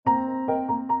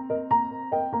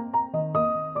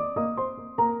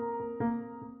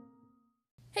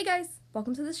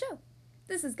Welcome to the show.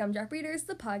 This is Gumdrop Readers,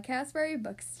 the podcast where I read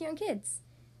books to young kids.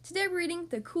 Today we're reading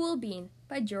The Cool Bean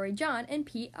by Jory John and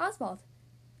Pete Oswald.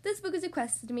 This book was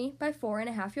requested to me by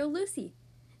 4.5-year-old Lucy.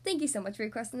 Thank you so much for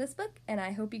requesting this book, and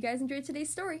I hope you guys enjoyed today's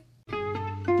story.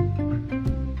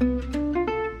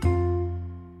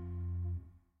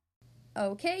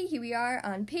 Okay, here we are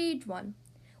on page 1.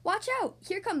 Watch out!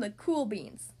 Here come the cool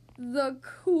beans. The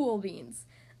cool beans.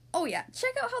 Oh yeah,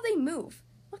 check out how they move.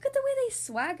 Look at the way they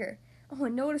swagger. Oh,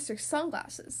 and notice their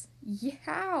sunglasses.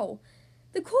 Yow!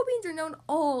 The cool beans are known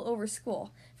all over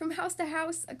school, from house to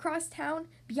house, across town,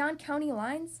 beyond county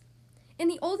lines. In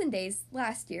the olden days,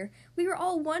 last year, we were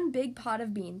all one big pot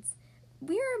of beans.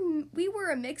 We were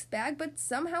a mixed bag, but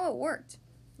somehow it worked.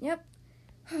 Yep.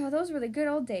 Oh, those were the good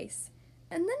old days.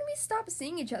 And then we stopped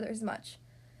seeing each other as much.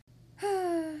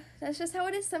 That's just how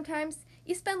it is sometimes.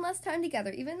 You spend less time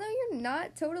together, even though you're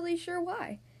not totally sure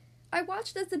why. I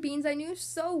watched as the beans I knew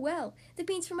so well, the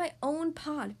beans from my own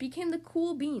pod, became the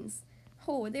cool beans.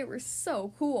 Oh, they were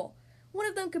so cool. One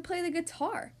of them could play the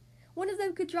guitar. One of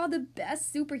them could draw the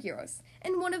best superheroes.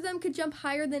 And one of them could jump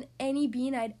higher than any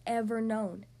bean I'd ever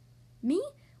known. Me?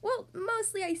 Well,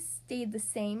 mostly I stayed the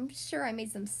same. Sure, I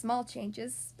made some small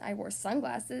changes. I wore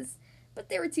sunglasses, but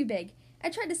they were too big. I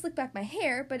tried to slick back my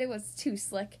hair, but it was too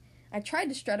slick. I tried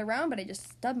to strut around, but I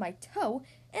just stubbed my toe,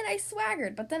 and I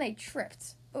swaggered, but then I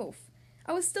tripped. Oof.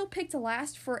 I was still picked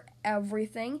last for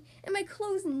everything, and my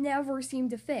clothes never seemed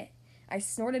to fit. I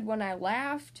snorted when I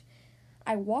laughed.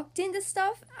 I walked into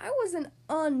stuff. I was an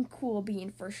uncool bean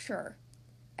for sure.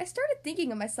 I started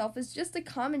thinking of myself as just a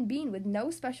common bean with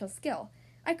no special skill.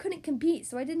 I couldn't compete,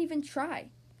 so I didn't even try.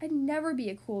 I'd never be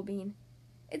a cool bean.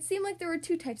 It seemed like there were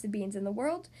two types of beans in the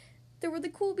world. There were the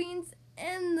cool beans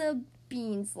and the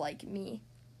beans like me.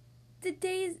 The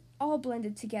days all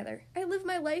blended together. I lived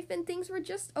my life and things were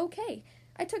just okay.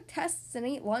 I took tests and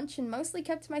ate lunch and mostly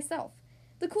kept to myself.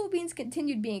 The cool beans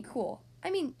continued being cool. I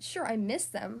mean, sure, I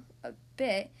missed them a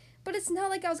bit, but it's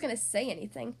not like I was going to say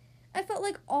anything. I felt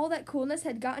like all that coolness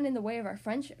had gotten in the way of our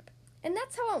friendship. And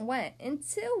that's how it went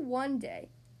until one day.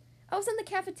 I was in the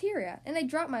cafeteria and I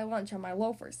dropped my lunch on my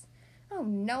loafers. Oh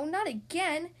no, not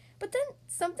again! But then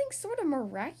something sort of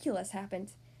miraculous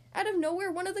happened. Out of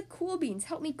nowhere, one of the cool beans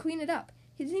helped me clean it up.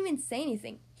 He didn't even say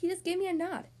anything. He just gave me a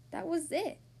nod. That was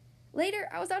it. Later,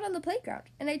 I was out on the playground,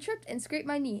 and I tripped and scraped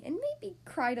my knee and maybe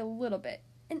cried a little bit.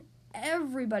 And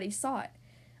everybody saw it.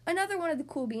 Another one of the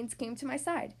cool beans came to my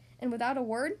side, and without a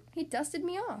word, he dusted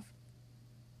me off.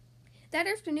 That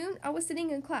afternoon, I was sitting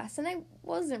in class, and I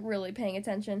wasn't really paying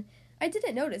attention. I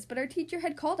didn't notice, but our teacher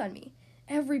had called on me.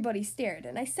 Everybody stared,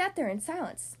 and I sat there in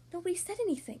silence. Nobody said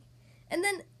anything. And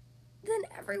then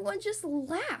everyone just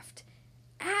laughed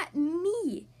at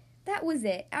me. That was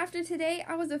it. After today,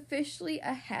 I was officially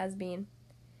a has-been.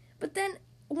 But then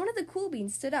one of the cool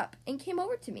beans stood up and came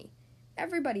over to me.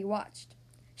 Everybody watched.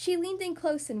 She leaned in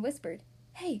close and whispered,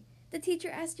 "Hey, the teacher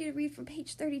asked you to read from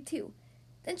page 32.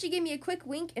 Then she gave me a quick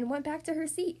wink and went back to her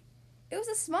seat. It was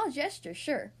a small gesture,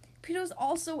 sure, but it was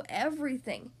also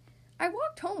everything. I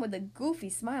walked home with a goofy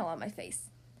smile on my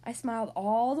face. I smiled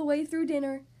all the way through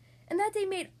dinner, and that day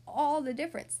made all the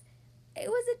difference. It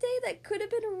was a day that could have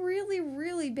been really,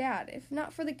 really bad if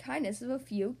not for the kindness of a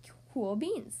few cool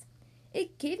beans.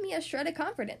 It gave me a shred of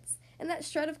confidence, and that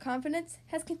shred of confidence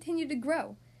has continued to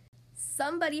grow.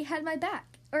 Somebody had my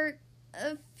back, or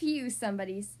a few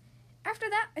somebodies. After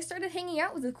that, I started hanging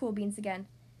out with the cool beans again.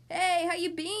 Hey, how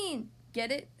you been?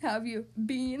 Get it? How have you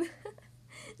been?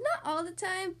 Not all the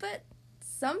time, but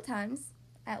sometimes.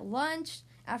 At lunch,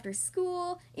 after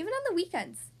school, even on the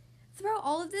weekends. Throughout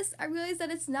all of this, I realized that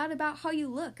it's not about how you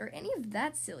look or any of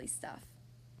that silly stuff.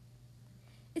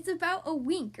 It's about a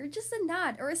wink or just a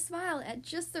nod or a smile at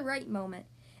just the right moment.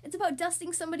 It's about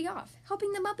dusting somebody off,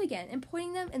 helping them up again, and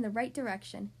pointing them in the right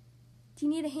direction. Do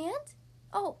you need a hand?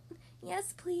 Oh,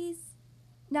 yes, please.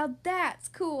 Now that's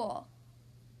cool.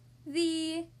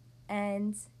 The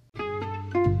end.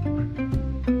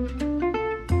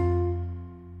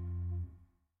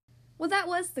 Well, that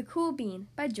was The Cool Bean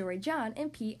by Jory John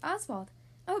and Pete Oswald.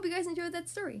 I hope you guys enjoyed that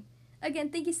story. Again,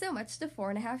 thank you so much to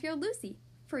 4.5-year-old Lucy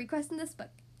for requesting this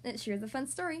book. It sure is a fun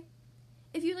story.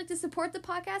 If you'd like to support the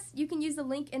podcast, you can use the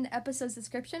link in the episode's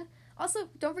description. Also,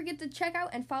 don't forget to check out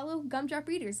and follow Gumdrop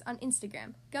Readers on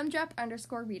Instagram,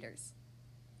 gumdrop_readers.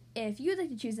 If you'd like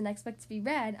to choose the next book to be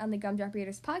read on the Gumdrop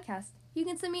Readers podcast, you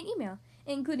can send me an email,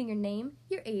 including your name,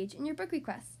 your age, and your book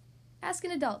request. Ask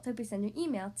an adult to please send your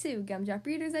email to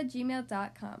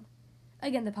gumdropreaders@gmail.com.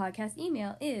 Again, the podcast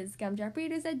email is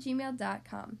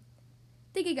gumdropreaders@gmail.com.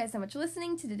 Thank you guys so much for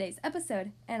listening to today's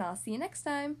episode, and I'll see you next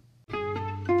time.